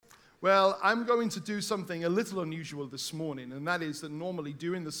Well, I'm going to do something a little unusual this morning, and that is that normally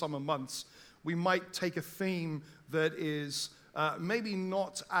during the summer months, we might take a theme that is maybe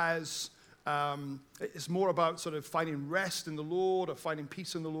not as, it's more about sort of finding rest in the Lord or finding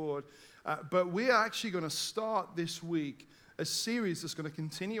peace in the Lord. But we are actually going to start this week a series that's going to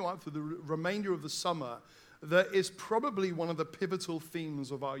continue out for the remainder of the summer that is probably one of the pivotal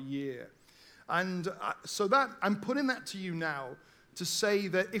themes of our year. And so that I'm putting that to you now to say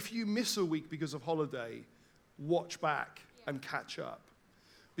that if you miss a week because of holiday, watch back and catch up.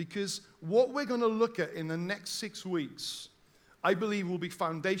 Because what we're going to look at in the next 6 weeks, I believe will be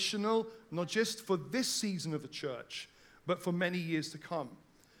foundational, not just for this season of the church, but for many years to come.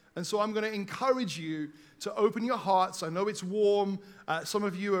 And so I'm going to encourage you to open your hearts. I know it's warm. Some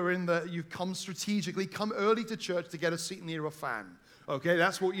of you are you've come strategically, come early to church to get a seat near a fan. Okay,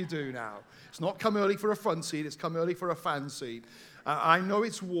 that's what you do now. It's not come early for a front seat, it's come early for a fan seat. I know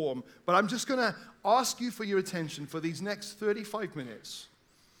it's warm, but I'm just going to ask you for your attention for these next 35 minutes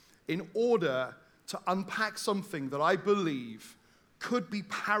in order to unpack something that I believe could be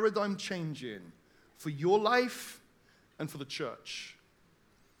paradigm changing for your life and for the church.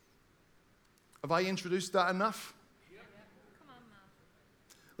 Have I introduced that enough? Yep. Come on now.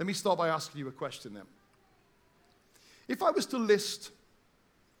 Let me start by asking you a question then. If I was to list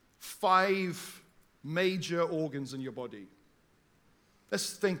 5 major organs in your body,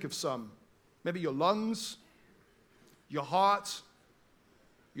 let's think of some. Maybe your lungs, your heart,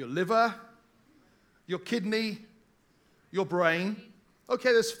 your liver, your kidney, your brain.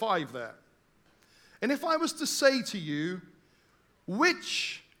 Okay, there's 5 there. And if I was to say to you,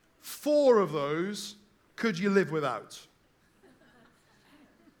 which 4 of those could you live without?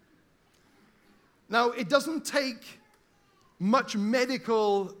 Now, it doesn't take much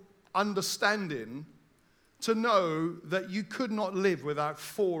medical understanding to know that you could not live without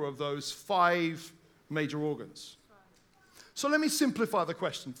 4 of those 5 major organs. So let me simplify the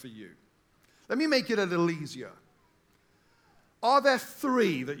question for you. Let me make it a little easier. Are there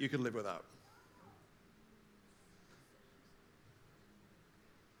 3 that you could live without?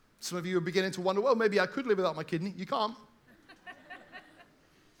 Some of you are beginning to wonder, well, maybe I could live without my kidney. You can't.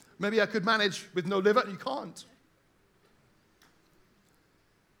 Maybe I could manage with no liver. You can't.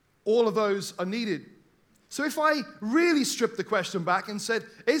 All of those are needed. So if I really stripped the question back and said,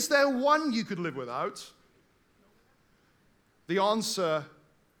 is there 1 you could live without? The answer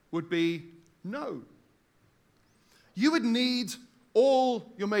would be no. You would need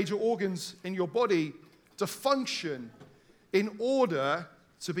all your major organs in your body to function in order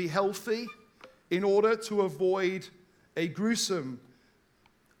to be healthy, in order to avoid a gruesome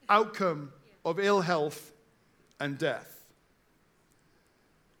outcome of ill health and death.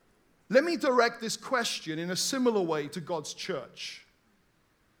 Let me direct this question in a similar way to God's church.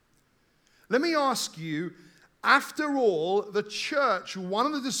 Let me ask you, after all, the church, one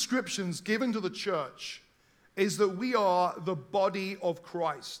of the descriptions given to the church is that we are the body of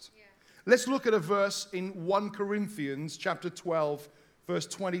Christ. Yeah. Let's look at a verse in 1 Corinthians chapter 12, verse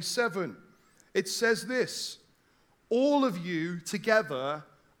 27. It says this, all of you together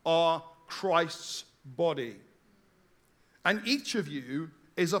are Christ's body, and each of you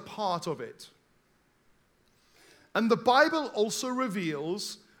is a part of it. And the Bible also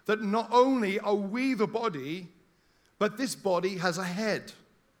reveals that not only are we the body, but this body has a head. Yes.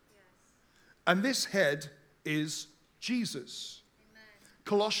 And this head is Jesus. Amen.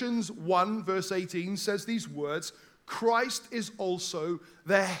 Colossians 1 verse 18 says these words, Christ is also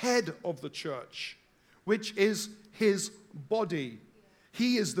the head of the church, which is his body.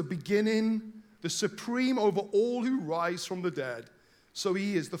 He is the beginning, the supreme over all who rise from the dead. So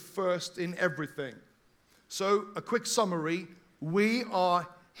he is the first in everything. So a quick summary, we are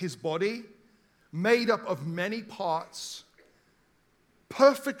his body, made up of many parts,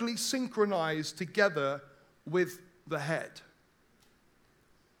 perfectly synchronized together with the head.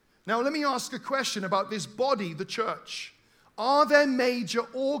 Now let me ask a question about this body, the church. Are there major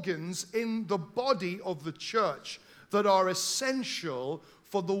organs in the body of the church that are essential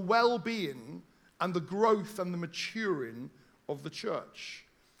for the well-being and the growth and the maturing of the church?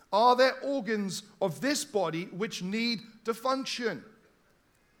 Are there organs of this body which need to function?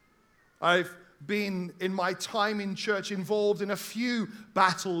 I've been, in my time in church, involved in a few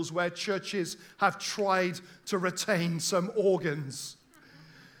battles where churches have tried to retain some organs.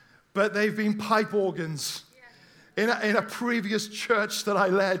 But they've been pipe organs. In a previous church that I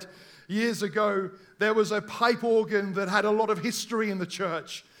led years ago, there was a pipe organ that had a lot of history in the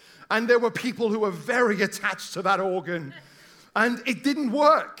church. And there were people who were very attached to that organ. And it didn't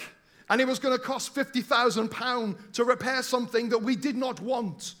work. And it was going to cost £50,000 to repair something that we did not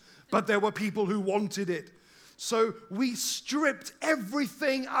want. But there were people who wanted it. So we stripped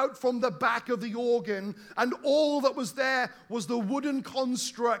everything out from the back of the organ, and all that was there was the wooden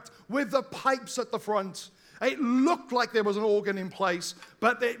construct with the pipes at the front. It looked like there was an organ in place,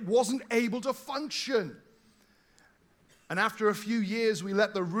 but it wasn't able to function. And after a few years, we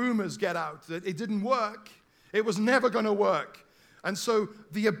let the rumors get out that it didn't work. It was never going to work. And so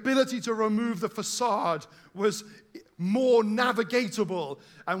the ability to remove the facade was more navigatable,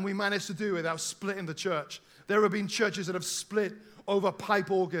 and we managed to do it without splitting the church. There have been churches that have split over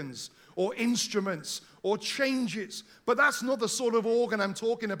pipe organs or instruments or changes, but that's not the sort of organ I'm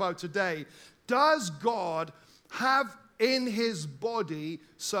talking about today. Does God have in his body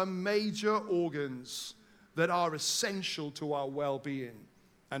some major organs that are essential to our well-being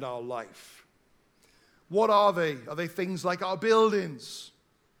and our life? What are they? Are they things like our buildings?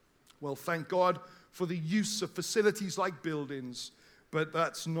 Well, thank God for the use of facilities like buildings, but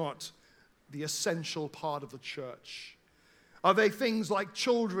that's not the essential part of the church. Are they things like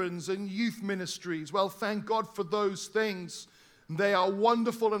children's and youth ministries? Well, thank God for those things. They are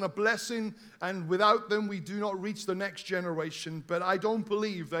wonderful and a blessing, and without them we do not reach the next generation, but I don't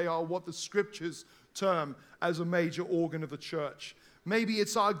believe they are what the scriptures term as a major organ of the church. Maybe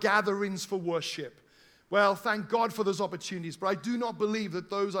it's our gatherings for worship. Well, thank God for those opportunities, but I do not believe that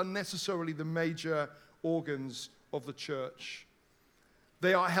those are necessarily the major organs of the church.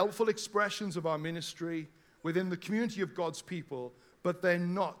 They are helpful expressions of our ministry within the community of God's people, but they're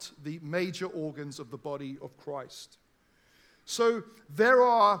not the major organs of the body of Christ. So there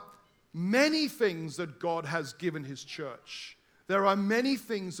are many things that God has given his church. There are many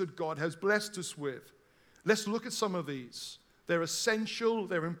things that God has blessed us with. Let's look at some of these. They're essential,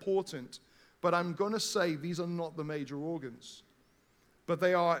 they're important, but I'm going to say these are not the major organs, but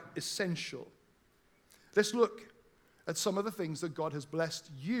they are essential. Let's look at some of the things that God has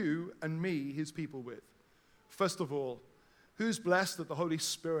blessed you and me, his people, with. First of all, who's blessed that the Holy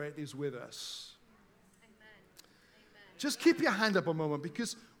Spirit is with us? Just keep your hand up a moment,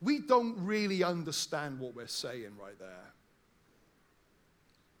 because we don't really understand what we're saying right there.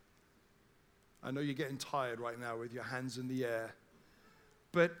 I know you're getting tired right now with your hands in the air.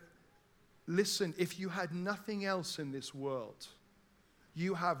 But listen, if you had nothing else in this world,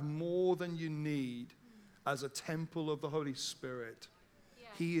 you have more than you need as a temple of the Holy Spirit. Yes.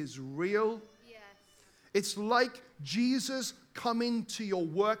 He is real. Yes. It's like Jesus coming to your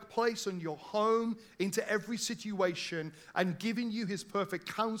workplace and your home, into every situation, and giving you his perfect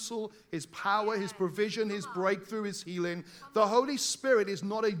counsel, his power, his provision, his breakthrough, his healing. The Holy Spirit is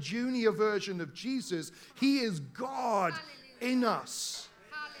not a junior version of Jesus. He is God in us.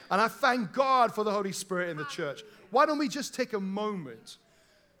 And I thank God for the Holy Spirit in the church. Why don't we just take a moment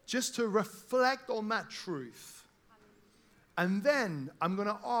just to reflect on that truth? And then I'm going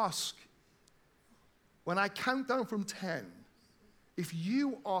to ask, when I count down from 10, if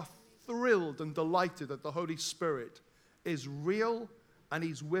you are thrilled and delighted that the Holy Spirit is real and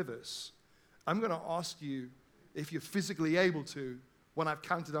he's with us, I'm going to ask you, if you're physically able to, when I've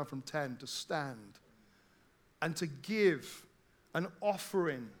counted down from 10, to stand and to give an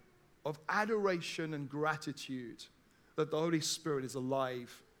offering of adoration and gratitude that the Holy Spirit is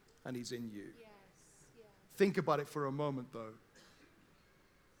alive and he's in you. Yes. Yes. Think about it for a moment, though.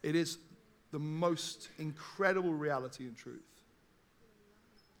 It is the most incredible reality and truth.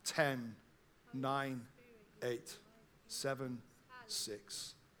 10, 9, 8, 7,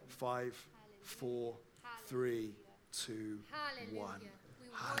 6, 5, 4, 3, 2, 1. Hallelujah.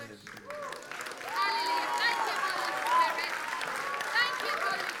 Hallelujah. Thank you, Holy Spirit. Thank you,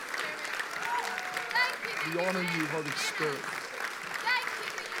 Holy Spirit. Thank you. We honor you, Holy Spirit. Thank you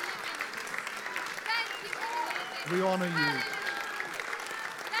for your living. Thank you for your living. We honor you.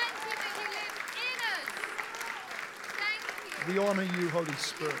 Thank you that you live in us. Thank you. We honor you, Holy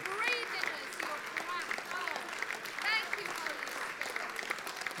Spirit. You breathe in us your breath. Oh, thank you, Holy Spirit.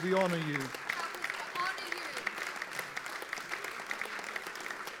 We honor you. Help us to honor you.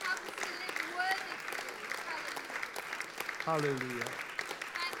 Help us to live worthy to you. Hallelujah. Hallelujah.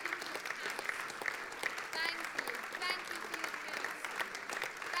 Thank you for your counsel. Thank you. Thank you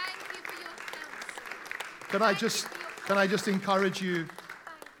for your counsel. Thank you for your counsel. Can I just encourage you Thank you for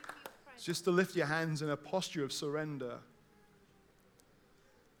your presence. just to lift your hands in a posture of surrender?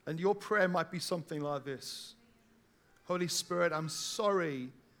 And your prayer might be something like this: Holy Spirit, I'm sorry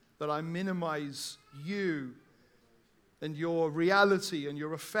that I minimize you and your reality and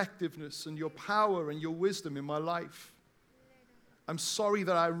your effectiveness and your power and your wisdom in my life. I'm sorry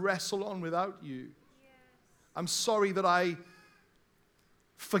that I wrestle on without you. I'm sorry that I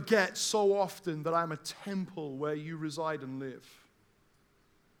forget so often that I'm a temple where you reside and live.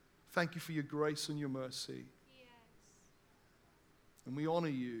 Thank you for your grace and your mercy. Yes. And we honor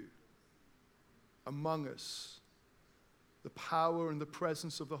you among us, the power and the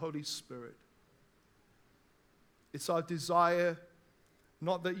presence of the Holy Spirit. It's our desire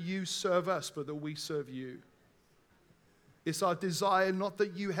not that you serve us, but that we serve you. It's our desire not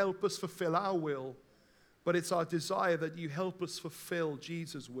that you help us fulfill our will, but it's our desire that you help us fulfill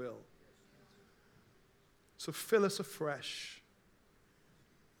Jesus' will. So fill us afresh.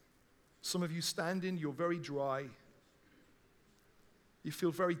 Some of you standing, you're very dry. You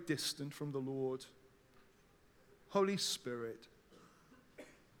feel very distant from the Lord. Holy Spirit,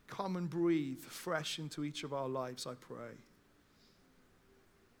 come and breathe fresh into each of our lives, I pray.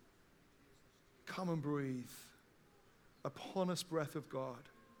 Come and breathe upon us, breath of God.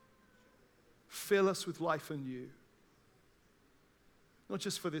 Fill us with life anew. Not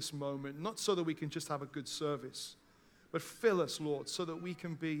just for this moment, not so that we can just have a good service, but fill us, Lord, so that we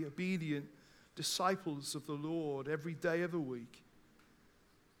can be obedient disciples of the Lord every day of the week,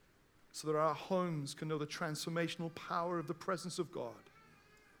 so that our homes can know the transformational power of the presence of God,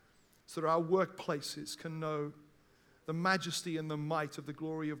 so that our workplaces can know the majesty and the might of the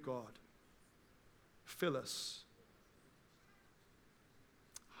glory of God. Fill us.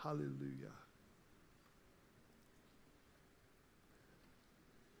 Hallelujah.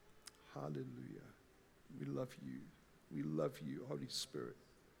 Hallelujah. We love you. We love you, Holy Spirit.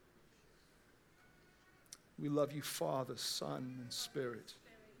 We love you, Father, Son, and Spirit.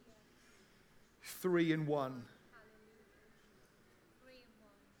 3 in 1.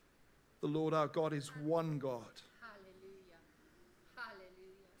 The Lord our God is one God. Hallelujah.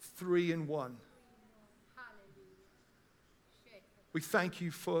 Hallelujah. 3 in 1. Hallelujah. We thank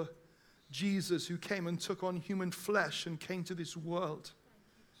you for Jesus, who came and took on human flesh and came to this world.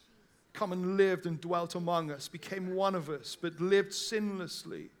 Come and lived and dwelt among us, became one of us, but lived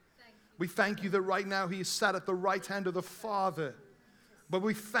sinlessly. We thank you that right now he is sat at the right hand of the Father. But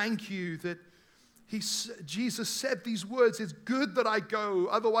we thank you that Jesus said these words, it's good that I go,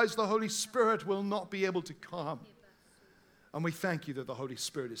 otherwise the Holy Spirit will not be able to come. And we thank you that the Holy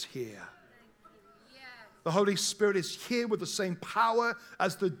Spirit is here. The Holy Spirit is here with the same power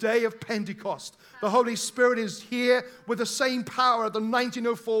as the day of Pentecost. The Holy Spirit is here with the same power of the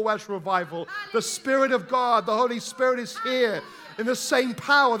 1904 Welsh Revival. The Spirit of God, the Holy Spirit is here in the same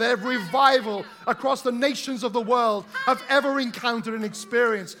power that every revival across the nations of the world have ever encountered and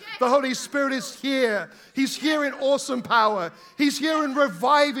experienced. The Holy Spirit is here. He's here in awesome power. He's here in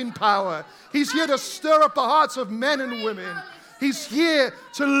reviving power. He's here to stir up the hearts of men and women. He's here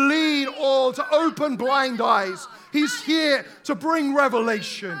to lead all, to open blind eyes. He's here to bring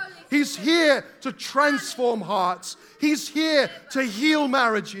revelation. He's here to transform hearts. He's here to heal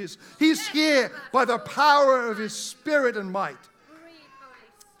marriages. He's here by the power of his Spirit and might.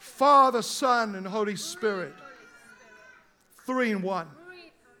 Father, Son, and Holy Spirit. 3 in 1.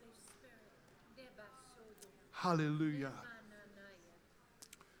 Hallelujah.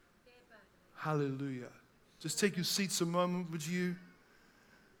 Hallelujah. Just take your seats a moment, would you?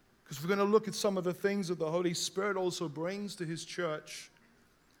 Because we're going to look at some of the things that the Holy Spirit also brings to his church.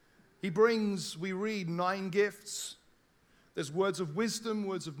 He brings, we read, 9 gifts. There's words of wisdom,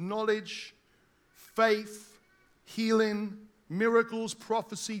 words of knowledge, faith, healing, miracles,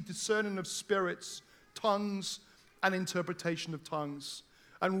 prophecy, discerning of spirits, tongues, and interpretation of tongues.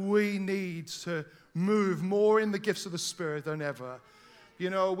 And we need to move more in the gifts of the Spirit than ever.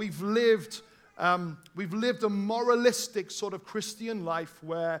 You know, we've lived a moralistic sort of Christian life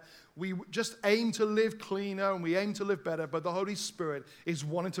where we just aim to live cleaner and we aim to live better, but the Holy Spirit is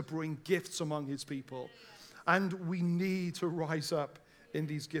wanting to bring gifts among his people. And we need to rise up in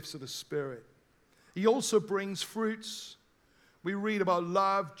these gifts of the Spirit. He also brings fruits. We read about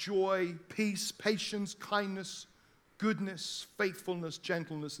love, joy, peace, patience, kindness, goodness, faithfulness,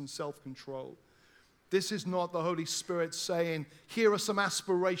 gentleness, and self-control. This is not the Holy Spirit saying, here are some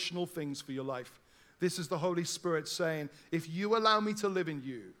aspirational things for your life. This is the Holy Spirit saying, if you allow me to live in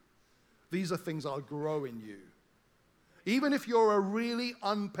you, these are things I'll grow in you. Even if you're a really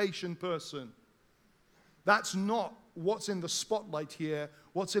impatient person, that's not what's in the spotlight here.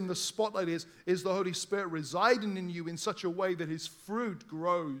 What's in the spotlight is the Holy Spirit residing in you in such a way that his fruit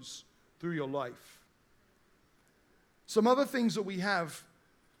grows through your life. Some other things that we have,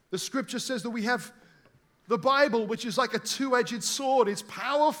 the scripture says that we have the Bible, which is like a two-edged sword. It's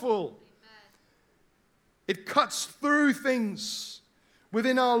powerful. Amen. It cuts through things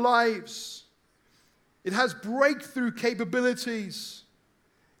within our lives. It has breakthrough capabilities.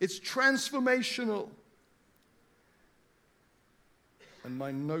 It's transformational. And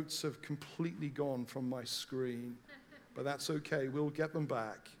my notes have completely gone from my screen. But that's okay. We'll get them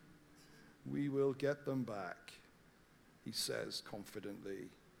back. We will get them back, he says confidently.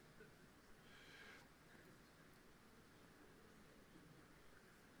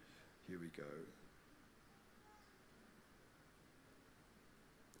 Here we go.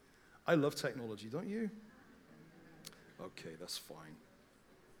 I love technology, don't you? Okay, that's fine.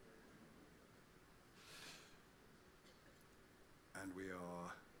 And we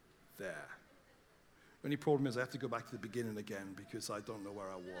are there. The only problem is I have to go back to the beginning again because I don't know where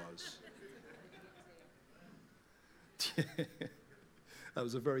I was. That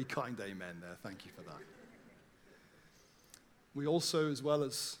was a very kind amen there. Thank you for that. We also, as well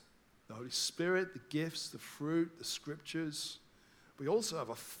as the Holy Spirit, the gifts, the fruit, the scriptures, we also have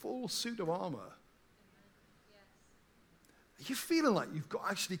a full suit of armor. Are you feeling like you've got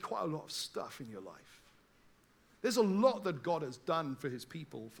actually quite a lot of stuff in your life? There's a lot that God has done for his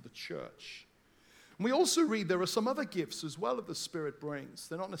people, for the church. And we also read there are some other gifts as well that the Spirit brings.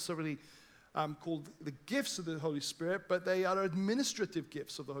 They're not necessarily called the gifts of the Holy Spirit, but they are administrative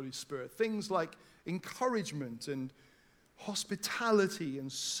gifts of the Holy Spirit. Things like encouragement and hospitality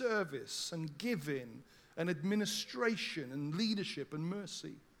and service and giving and administration and leadership and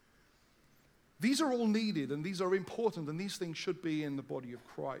mercy. These are all needed and these are important and these things should be in the body of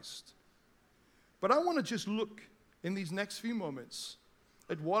Christ. But I want to just look in these next few moments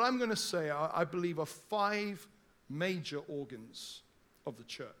at what I'm going to say I believe are 5 major organs of the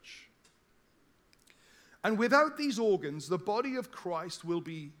church. And without these organs, the body of Christ will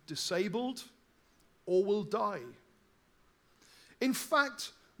be disabled or will die. In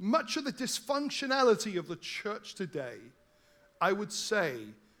fact, much of the dysfunctionality of the church today, I would say,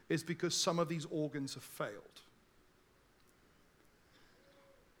 is because some of these organs have failed.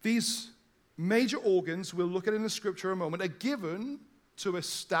 These major organs, we'll look at in the scripture in a moment, are given to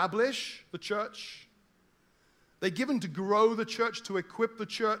establish the church. They're given to grow the church, to equip the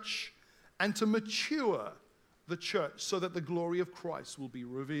church, and to mature the church so that the glory of Christ will be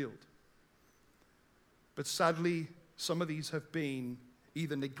revealed. But sadly, some of these have been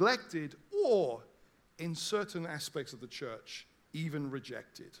either neglected or, in certain aspects of the church, even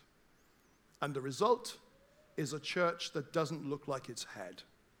rejected. And the result is a church that doesn't look like its head.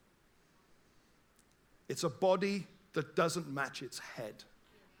 It's a body that doesn't match its head.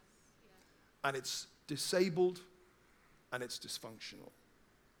 And it's disabled and it's dysfunctional.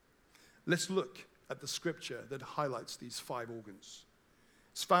 Let's look at the scripture that highlights these 5 organs.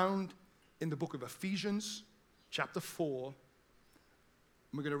 It's found in the book of Ephesians, chapter 4.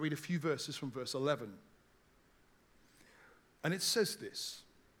 And we're going to read a few verses from verse 11. And it says this: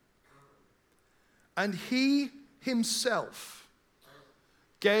 "And he himself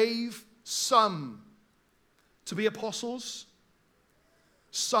gave some to be apostles,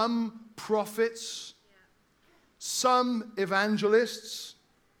 some prophets, some evangelists,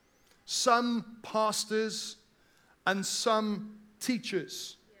 some pastors, and some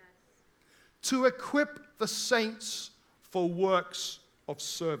teachers, to equip the saints for works of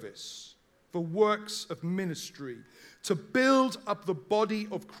service, for works of ministry, to build up the body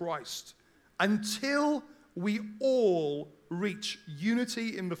of Christ until we all reach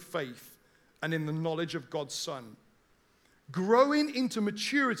unity in the faith and in the knowledge of God's Son, growing into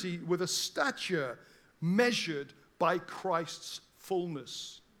maturity with a stature measured by Christ's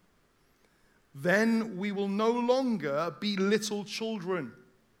fullness. Then we will no longer be little children,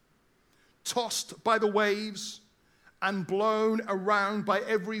 tossed by the waves and blown around by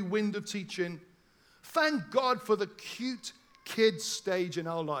every wind of teaching." Thank God for the cute kids stage in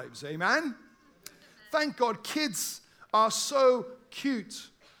our lives, amen? Thank God kids are so cute.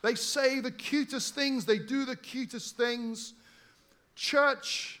 They say the cutest things, they do the cutest things.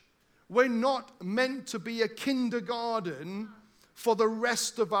 Church, we're not meant to be a kindergarten for the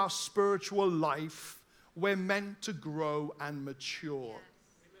rest of our spiritual life. We're meant to grow and mature.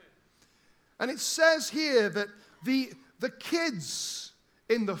 And it says here that the kids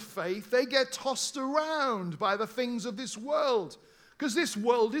in the faith, they get tossed around by the things of this world, because this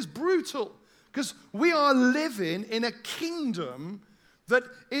world is brutal, because we are living in a kingdom that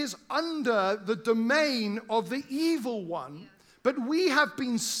is under the domain of the evil one, but we have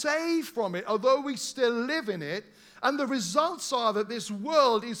been saved from it, although we still live in it. And the results are that this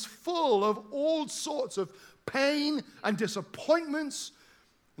world is full of all sorts of pain and disappointments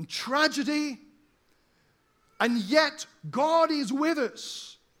and tragedy. And yet, God is with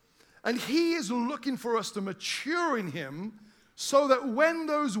us. And he is looking for us to mature in him so that when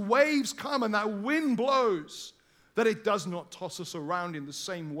those waves come and that wind blows, that it does not toss us around in the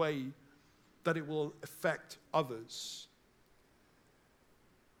same way that it will affect others.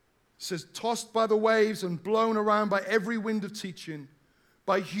 It says, tossed by the waves and blown around by every wind of teaching,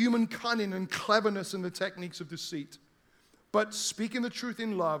 by human cunning and cleverness and the techniques of deceit. But speaking the truth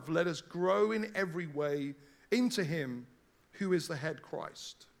in love, let us grow in every way into him who is the head,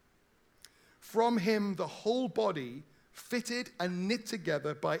 Christ. From him, the whole body, fitted and knit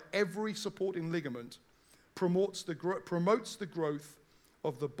together by every supporting ligament, promotes the growth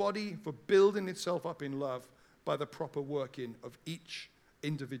of the body for building itself up in love by the proper working of each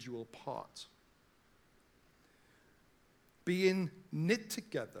individual part. Being knit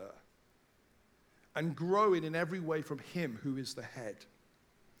together and growing in every way from him who is the head.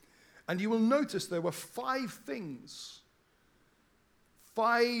 And you will notice there were 5 things,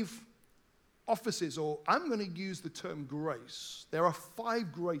 5 offices, or I'm going to use the term grace. There are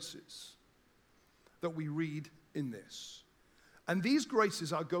 5 graces that we read in this. And these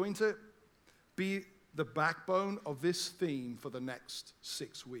graces are going to be the backbone of this theme for the next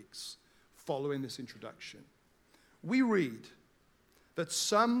 6 weeks following this introduction. We read that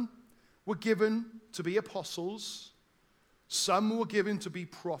some were given to be apostles, some were given to be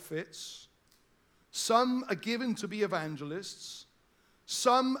prophets, some are given to be evangelists,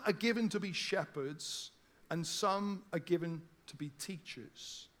 some are given to be shepherds, and some are given to be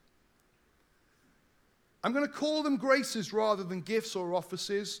teachers. I'm going to call them graces rather than gifts or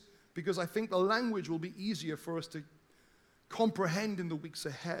offices because I think the language will be easier for us to comprehend in the weeks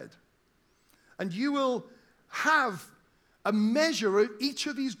ahead. And you will have a measure of each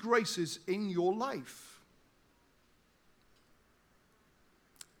of these graces in your life.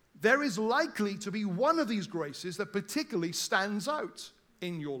 There is likely to be one of these graces that particularly stands out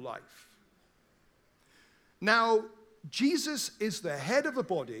in your life. Now, Jesus is the head of the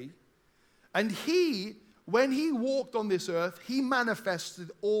body, and he, when he walked on this earth, he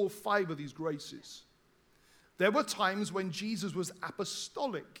manifested all 5 of these graces. There were times when Jesus was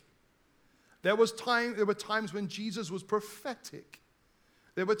apostolic. There were times when Jesus was prophetic.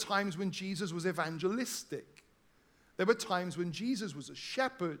 There were times when Jesus was evangelistic. There were times when Jesus was a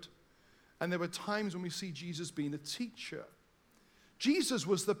shepherd. And there were times when we see Jesus being a teacher. Jesus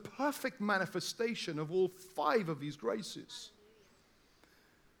was the perfect manifestation of all 5 of these graces.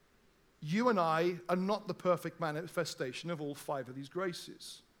 You and I are not the perfect manifestation of all 5 of these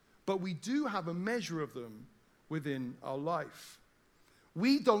graces. But we do have a measure of them within our life.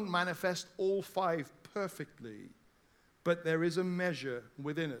 We don't manifest all 5 perfectly, but there is a measure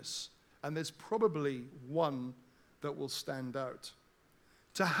within us, and there's probably one that will stand out.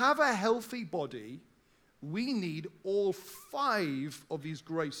 To have a healthy body, we need all 5 of these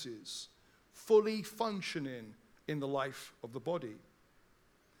graces fully functioning in the life of the body.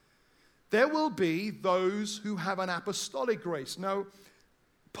 There will be those who have an apostolic grace. Now,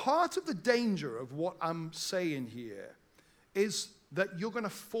 part of the danger of what I'm saying here is that you're going to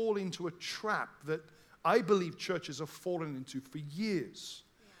fall into a trap that I believe churches have fallen into for years.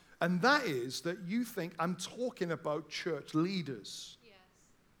 Yeah. And that is that you think I'm talking about church leaders. Yes.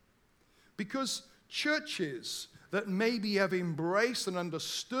 Because churches that maybe have embraced and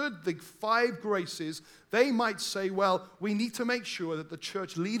understood the 5 graces, they might say, well, we need to make sure that the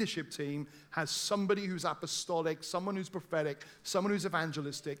church leadership team has somebody who's apostolic, someone who's prophetic, someone who's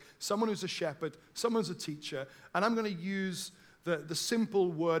evangelistic, someone who's a shepherd, someone who's a teacher. And I'm going to use the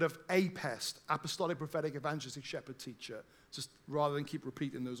simple word of APEST, apostolic, prophetic, evangelistic, shepherd, teacher, just rather than keep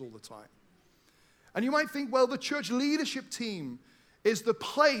repeating those all the time. And you might think, well, the church leadership team is the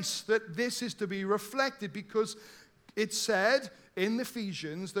place that this is to be reflected because it said in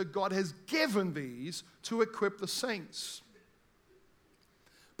Ephesians that God has given these to equip the saints.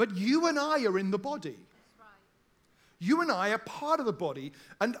 But you and I are in the body. Right. You and I are part of the body,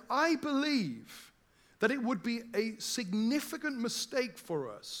 and I believe that it would be a significant mistake for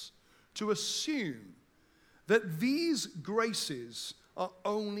us to assume that these graces are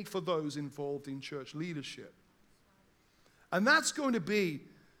only for those involved in church leadership. And that's going to be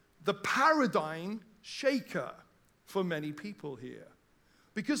the paradigm shaker for many people here.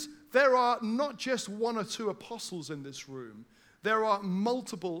 Because there are not just 1 or 2 apostles in this room. There are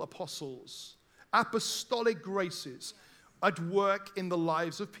multiple apostles, apostolic graces at work in the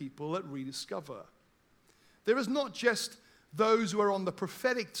lives of people at Rediscover. There is not just those who are on the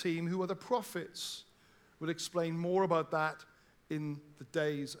prophetic team who are the prophets. We'll explain more about that in the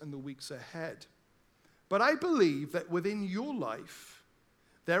days and the weeks ahead. But I believe that within your life,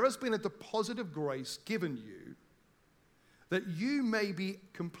 there has been a deposit of grace given you that you may be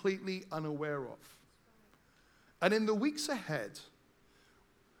completely unaware of. And in the weeks ahead,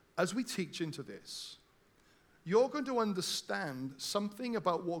 as we teach into this, you're going to understand something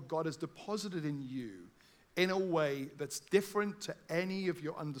about what God has deposited in you in a way that's different to any of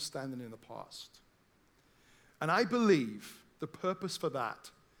your understanding in the past. And I believe the purpose for that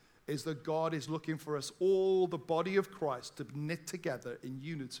is that God is looking for us all, the body of Christ, to knit together in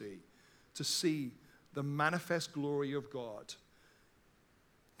unity to see the manifest glory of God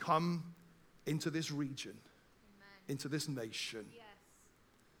come into this region, into this nation. Yes.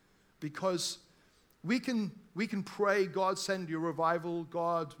 Because we can pray, God, send your revival,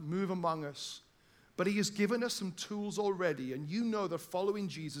 God, move among us. But he has given us some tools already, and you know that following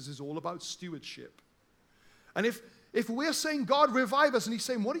Jesus is all about stewardship. And if we're saying, God, revive us, and he's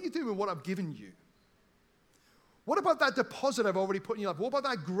saying, what are you doing with what I've given you? What about that deposit I've already put in your life? What about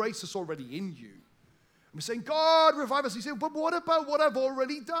that grace that's already in you? And we're saying, God, revive us. He's saying, but what about what I've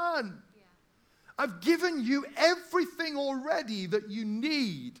already done? Yeah. I've given you everything already that you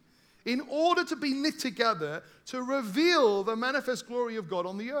need in order to be knit together to reveal the manifest glory of God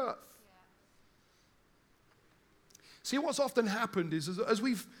on the earth. See, what's often happened is as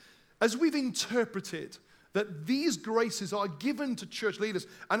we've interpreted that these graces are given to church leaders,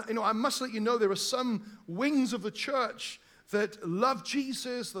 and I must let you know there are some wings of the church that love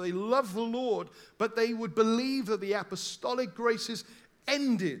Jesus, that they love the Lord, but they would believe that the apostolic graces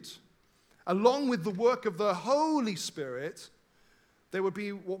ended. Along with the work of the Holy Spirit, there would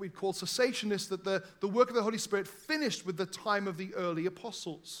be what we'd call cessationists, that the work of the Holy Spirit finished with the time of the early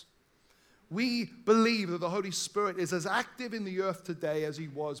apostles. We believe that the Holy Spirit is as active in the earth today as he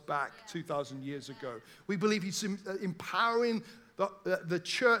was back 2,000 years ago. We believe he's empowering the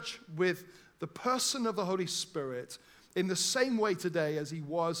church with the person of the Holy Spirit in the same way today as he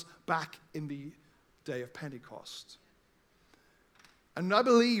was back in the day of Pentecost. And I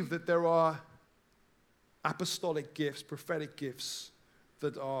believe that there are apostolic gifts, prophetic gifts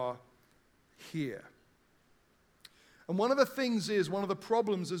that are here. And one of the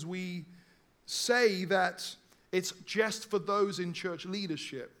problems is we say that it's just for those in church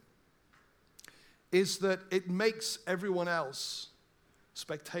leadership, is that it makes everyone else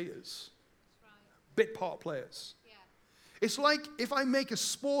spectators, bit part players. Yeah. It's like, if I make a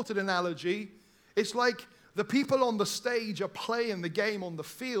sported analogy, it's like the people on the stage are playing the game on the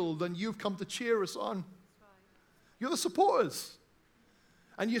field and you've come to cheer us on. You're the supporters.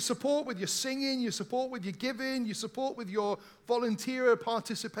 And you support with your singing, you support with your giving, you support with your volunteer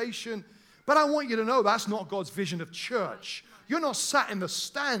participation. But I want you to know that's not God's vision of church. You're not sat in the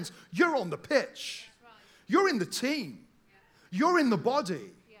stands. You're on the pitch. You're in the team. You're in the body.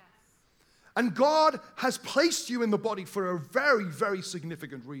 And God has placed you in the body for a very, very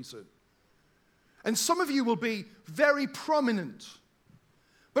significant reason. And some of you will be very prominent.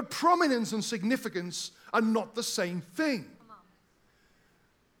 But prominence and significance are not the same thing.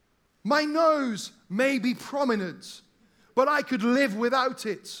 My nose may be prominent, but I could live without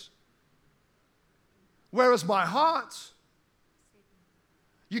it. Whereas my heart,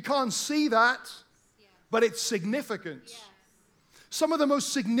 you can't see that, but it's significant. Some of the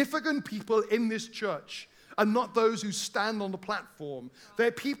most significant people in this church are not those who stand on the platform. They're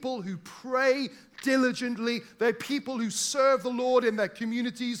people who pray diligently. They're people who serve the Lord in their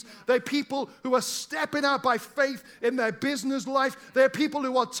communities. They're people who are stepping out by faith in their business life. They're people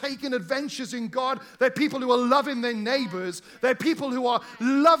who are taking adventures in God. They're people who are loving their neighbors. They're people who are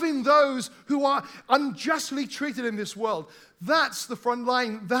loving those who are unjustly treated in this world. That's the front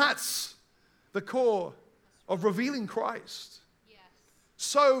line. That's the core of revealing Christ.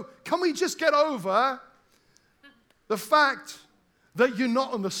 So can we just get over the fact that you're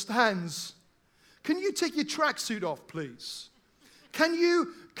not on the stands? Can you take your tracksuit off, please? Can you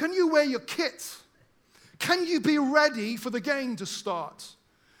wear your kit? Can you be ready for the game to start?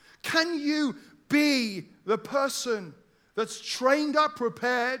 Can you be the person that's trained up,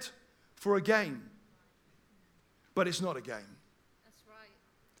 prepared for a game? But it's not a game. That's right.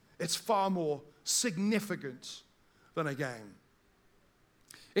 It's far more significant than a game.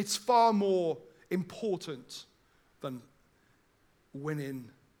 It's far more important than winning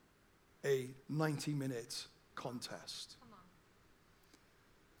a 90-minute contest. Come on.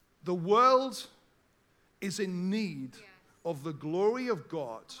 The world is in need of the glory of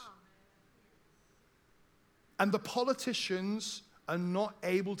God. And the politicians are not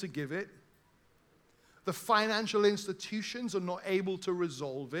able to give it. The financial institutions are not able to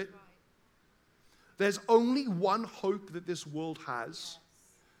resolve it. There's only one hope that this world has,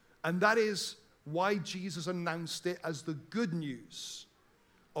 and that is why Jesus announced it as the good news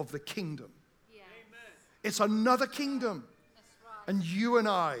of the kingdom. Yeah. It's another kingdom. That's right. And you and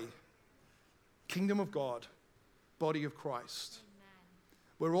I, kingdom of God, body of Christ, Amen.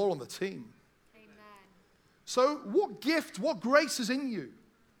 we're all on the team. Amen. So what gift, what grace is in you?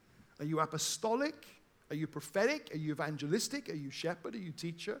 Are you apostolic? Are you prophetic? Are you evangelistic? Are you shepherd? Are you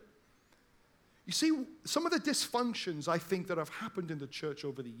teacher? You see, some of the dysfunctions I think that have happened in the church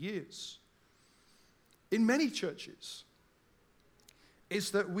over the years, in many churches,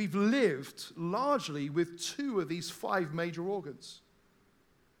 is that we've lived largely with 2 of these 5 major organs.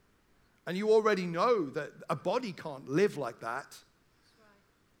 And you already know that a body can't live like that.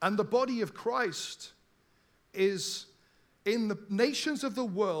 And the body of Christ is in the nations of the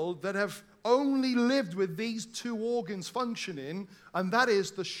world that have only lived with these 2 organs functioning, and that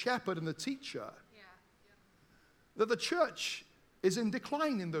is the shepherd and the teacher. Yeah. That the church is in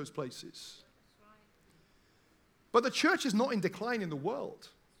decline in those places. That's right. But the church is not in decline in the world.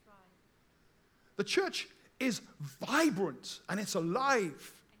 That's right. The church is vibrant and it's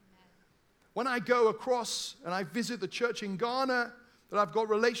alive. Amen. When I go across and I visit the church in Ghana that I've got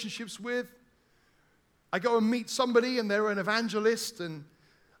relationships with, I go and meet somebody and they're an evangelist, and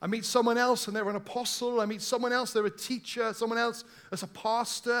I meet someone else and they're an apostle. I meet someone else, they're a teacher, someone else as a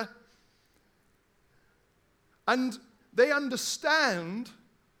pastor. And they understand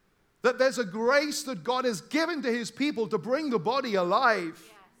that there's a grace that God has given to his people to bring the body alive.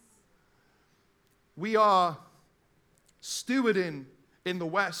 Yes. We are stewarding in the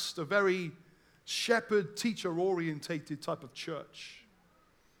West a very shepherd, teacher-orientated type of church.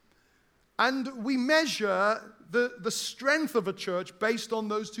 And we measure the strength of a church based on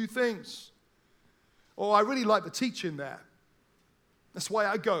those 2 things. Oh, I really like the teaching there. That's why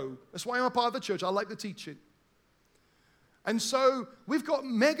I go. That's why I'm a part of the church. I like the teaching. And so we've got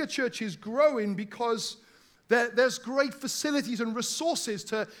mega churches growing because there's great facilities and resources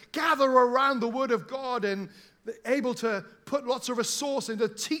to gather around the Word of God, and able to put lots of resource into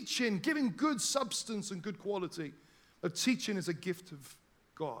teaching, giving good substance and good quality. Teaching is a gift of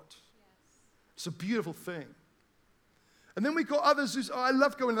God. Yes. It's a beautiful thing. And then we've got others who, I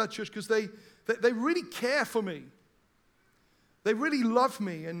love going to that church because they really care for me. They really love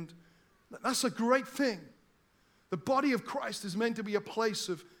me, and that's a great thing. The body of Christ is meant to be a place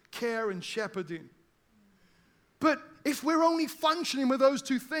of care and shepherding. But if we're only functioning with those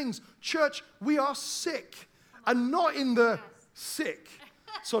 2 things, church, we are sick. And not in the sick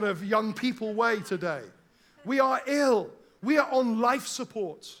sort of young people way today. We are ill. We are on life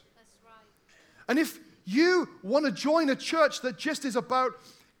support. That's right. And if you want to join a church that just is about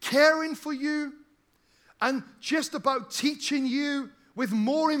caring for you and just about teaching you with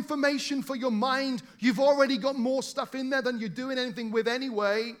more information for your mind, you've already got more stuff in there than you're doing anything with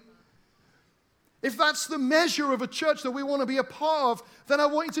anyway. If that's the measure of a church that we want to be a part of, then I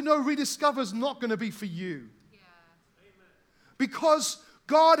want you to know Rediscover's not going to be for you. Yeah. Because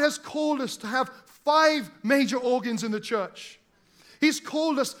God has called us to have 5 major organs in the church. He's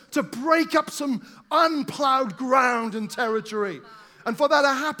called us to break up some unplowed ground and territory. And for that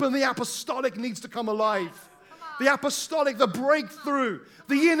to happen, the apostolic needs to come alive. The apostolic, the breakthrough,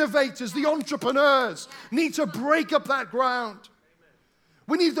 the innovators, the entrepreneurs need to break up that ground.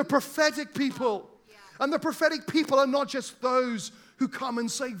 We need the prophetic people. And the prophetic people are not just those who come and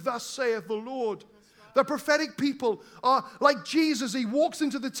say, "Thus saith the Lord." The prophetic people are like Jesus. He walks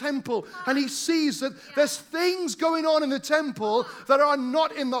into the temple and he sees that there's things going on in the temple that are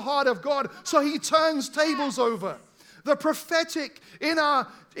not in the heart of God. So he turns tables over. The prophetic in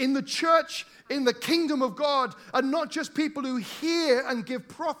the church, in the kingdom of God, are not just people who hear and give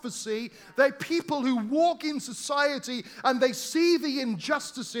prophecy. They're people who walk in society and they see the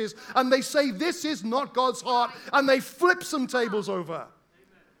injustices and they say, "This is not God's heart," and they flip some tables over.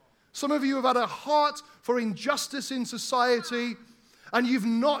 Some of you have had a heart for injustice in society, and you've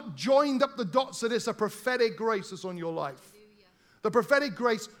not joined up the dots that it's a prophetic grace that's on your life. The prophetic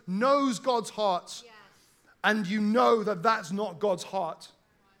grace knows God's heart, Yes. and you know that that's not God's heart.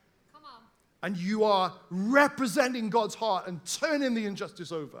 Come on. And you are representing God's heart and turning the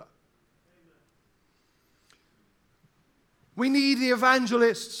injustice over. We need the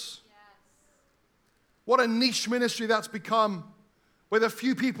evangelists. Yes. What a niche ministry that's become, with a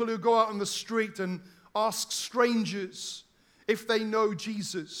few people who go out on the street and ask strangers if they know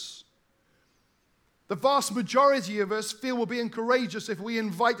Jesus. The vast majority of us feel we're being courageous if we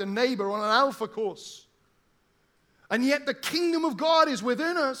invite a neighbor on an alpha course. And yet the kingdom of God is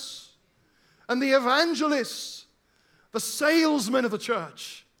within us. And the evangelists, the salesmen of the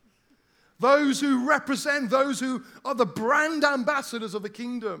church, those who represent, those who are the brand ambassadors of the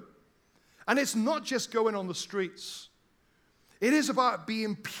kingdom. And it's not just going on the streets. It is about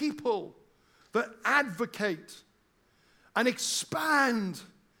being people that advocate and expand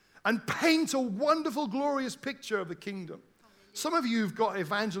and paint a wonderful, glorious picture of the kingdom. Some of you have got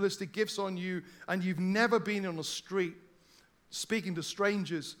evangelistic gifts on you and you've never been on the street speaking to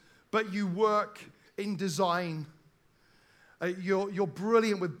strangers, but you work in design. You're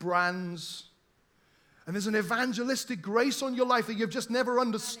brilliant with brands. And there's an evangelistic grace on your life that you've just never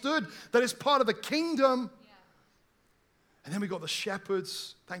understood, that is part of the kingdom. And then we got the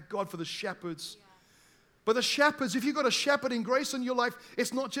shepherds. Thank God for the shepherds. But the shepherds, if you've got a shepherding grace in your life,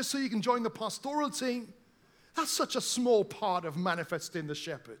 it's not just so you can join the pastoral team. That's such a small part of manifesting the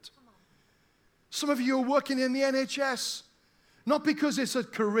shepherd. Some of you are working in the NHS, not because it's a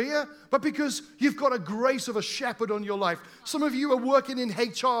career, but because you've got a grace of a shepherd on your life. Some of you are working in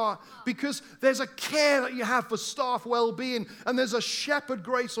HR because there's a care that you have for staff well-being, and there's a shepherd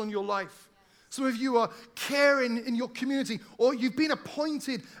grace on your life. Some of you are caring in your community, or you've been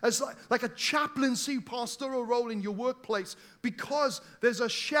appointed as like a chaplaincy pastoral role in your workplace because there's a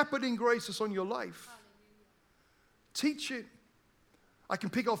shepherding grace that's on your life. Teach it. I can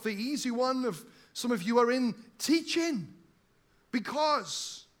pick off the easy one of some of you are in teaching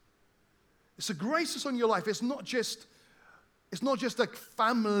because it's a grace that's on your life. It's not just a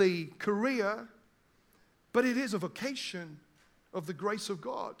family career, but it is a vocation of the grace of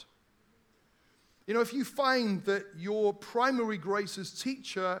God. You know, if you find that your primary grace is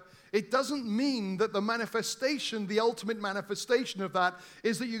teacher, it doesn't mean that the manifestation, the ultimate manifestation of that,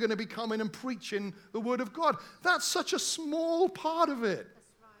 is that you're going to be coming and preaching the Word of God. That's such a small part of it.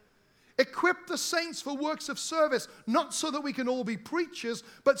 Equip the saints for works of service, not so that we can all be preachers,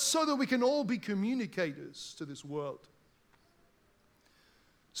 but so that we can all be communicators to this world.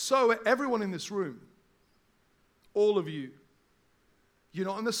 So everyone in this room, all of you, you're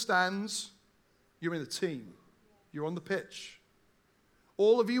not in the stands, you're in the team. You're on the pitch.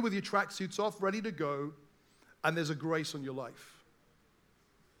 All of you with your tracksuits off, ready to go, and there's a grace on your life.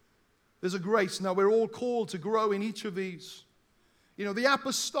 There's a grace. Now, we're all called to grow in each of these. You know, the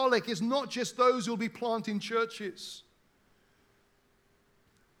apostolic is not just those who'll be planting churches.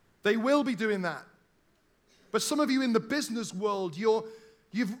 They will be doing that. But some of you in the business world,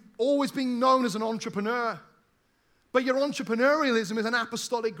 you've always been known as an entrepreneur. But your entrepreneurialism is an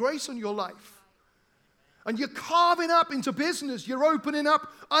apostolic grace on your life. And you're carving up into business. You're opening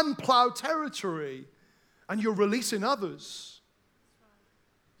up unplowed territory. And you're releasing others.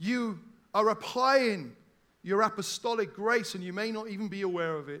 You are applying your apostolic grace, and you may not even be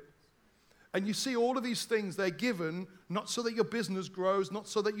aware of it. And you see all of these things, they're given not so that your business grows, not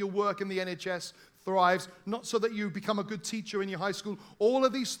so that your work in the NHS thrives, not so that you become a good teacher in your high school. All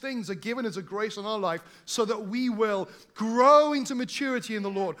of these things are given as a grace on our life so that we will grow into maturity in the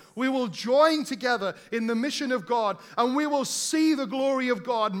Lord. We will join together in the mission of God, and we will see the glory of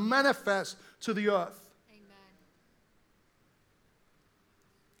God manifest to the earth. Amen.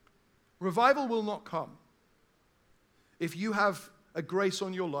 Revival will not come if you have a grace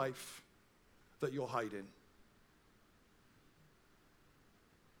on your life that you're hiding.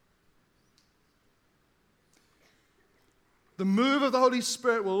 The move of the Holy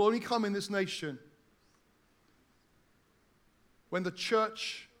Spirit will only come in this nation when the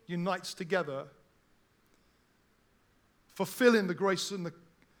church unites together, fulfilling the grace and the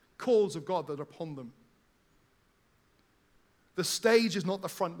calls of God that are upon them. The stage is not the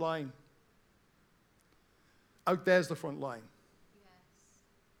front line. Out there's the front line. Yes.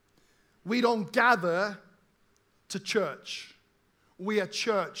 We don't gather to church. We are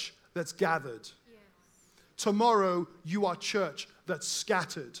church that's gathered. Yes. Tomorrow, you are church that's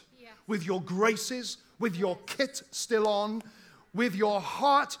scattered. Yes. With your graces, with your kit still on, with your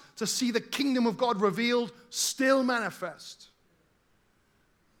heart to see the kingdom of God revealed, still manifest.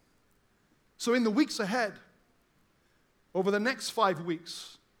 So in the weeks ahead, over the next 5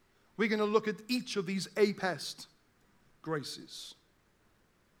 weeks, we're going to look at each of these APEST graces.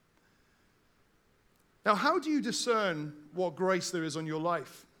 Now, how do you discern what grace there is on your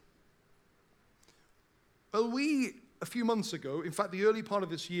life? Well, a few months ago, in fact, the early part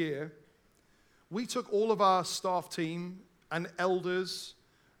of this year, we took all of our staff team and elders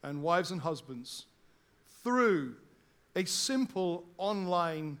and wives and husbands through a simple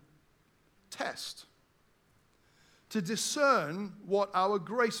online test to discern what our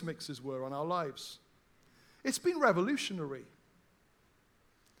grace mixes were on our lives. It's been revolutionary.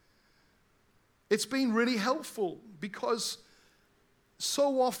 It's been really helpful because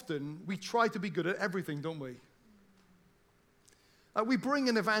so often we try to be good at everything, don't we? We bring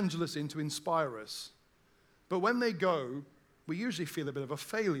an evangelist in to inspire us, but when they go, we usually feel a bit of a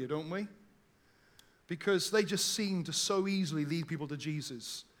failure, don't we? Because they just seem to so easily lead people to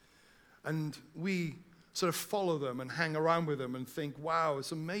Jesus. And we sort of follow them and hang around with them and think, wow,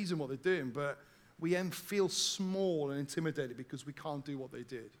 it's amazing what they're doing, but we then feel small and intimidated because we can't do what they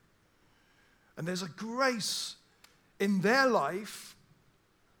did. And there's a grace in their life,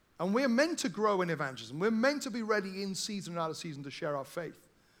 and we're meant to grow in evangelism. We're meant to be ready in season and out of season to share our faith.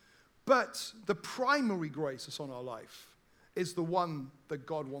 But the primary grace that's on our life is the one that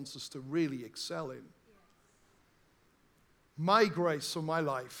God wants us to really excel in. My grace on my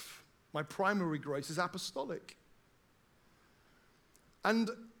life, my primary grace, is apostolic. And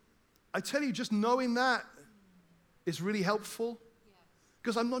I tell you, just knowing that is really helpful.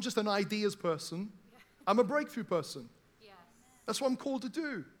 Because I'm not just an ideas person. I'm a breakthrough person. That's what I'm called to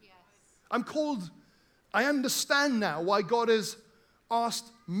do. I understand now why God has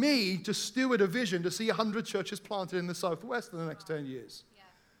asked me to steward a vision to see 100 churches planted in the Southwest in the next 10 years.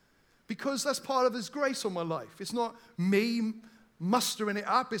 Because that's part of His grace on my life. It's not me mustering it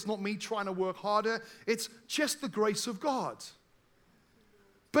up. It's not me trying to work harder. It's just the grace of God.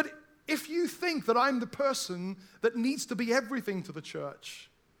 But if you think that I'm the person that needs to be everything to the church,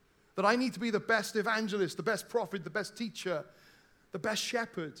 that I need to be the best evangelist, the best prophet, the best teacher, the best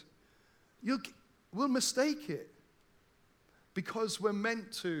shepherd, we'll mistake it. Because we're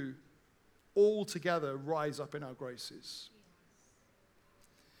meant to all together rise up in our graces.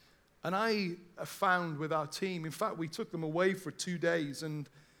 And I have found with our team, in fact, we took them away for 2 days, and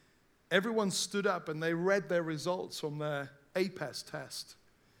everyone stood up and they read their results from their APES test.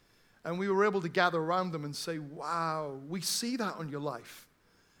 And we were able to gather around them and say, wow, we see that on your life.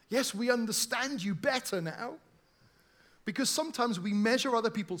 Yes, we understand you better now. Because sometimes we measure other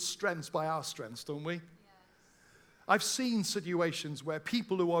people's strengths by our strengths, don't we? I've seen situations where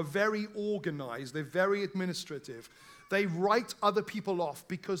people who are very organized, they're very administrative, they write other people off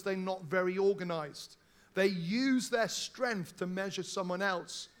because they're not very organized. They use their strength to measure someone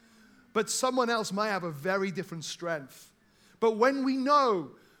else. But someone else might have a very different strength. But when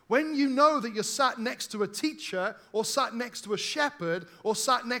you know that you're sat next to a teacher or sat next to a shepherd or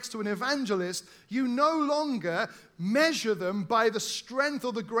sat next to an evangelist, you no longer measure them by the strength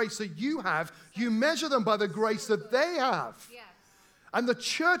or the grace that you have. You measure them by the grace that they have. Yes. And the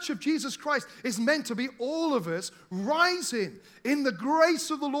church of Jesus Christ is meant to be all of us rising in the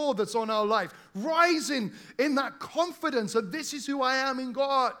grace of the Lord that's on our life, rising in that confidence that this is who I am in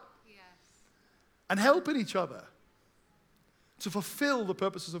God, yes, and helping each other to fulfill the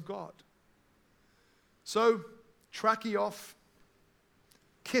purposes of God. So, trackie off,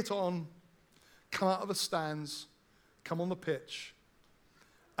 kit on, come out of the stands, come on the pitch.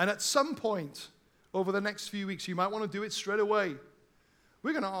 And at some point over the next few weeks, you might want to do it straight away.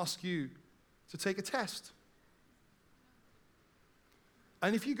 We're going to ask you to take a test.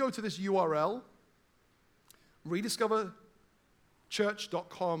 And if you go to this URL,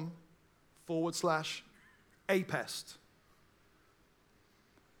 rediscoverchurch.com/APEST,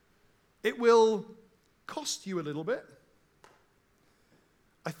 it will cost you a little bit.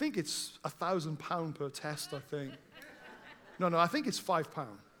 I think it's £1,000 per test, I think. No, I think it's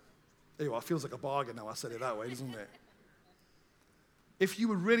 £5. Anyway, it feels like a bargain now I said it that way, doesn't it? If you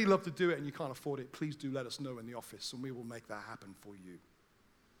would really love to do it and you can't afford it, please do let us know in the office and we will make that happen for you.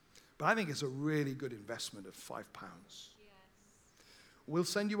 But I think it's a really good investment of £5. Yes. We'll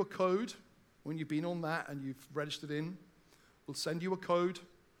send you a code when you've been on that and you've registered in. We'll send you a code.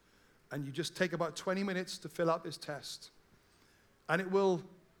 And you just take about 20 minutes to fill out this test. And it will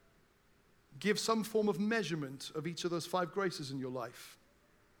give some form of measurement of each of those 5 graces in your life.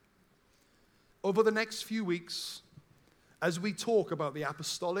 Over the next few weeks, as we talk about the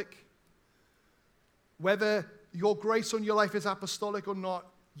apostolic, whether your grace on your life is apostolic or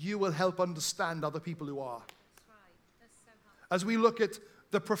not, you will help understand other people who are. That's right. That's so helpful. As we look at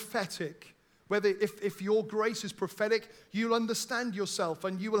the prophetic, whether if your grace is prophetic, you'll understand yourself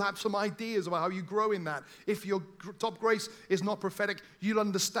and you will have some ideas about how you grow in that. If your top grace is not prophetic, you'll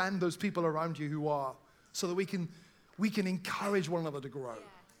understand those people around you who are, so that we can encourage one another to grow. Yes.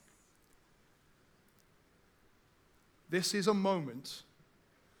 This is a moment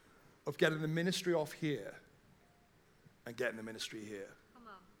of getting the ministry off here and getting the ministry here. Come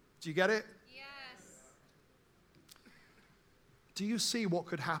on. Do you get it? Yes. Do you see what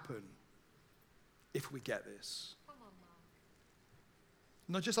could happen if we get this? Come on, Mark.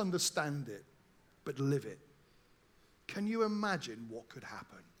 Not just understand it, but live it. Can you imagine what could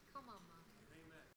happen?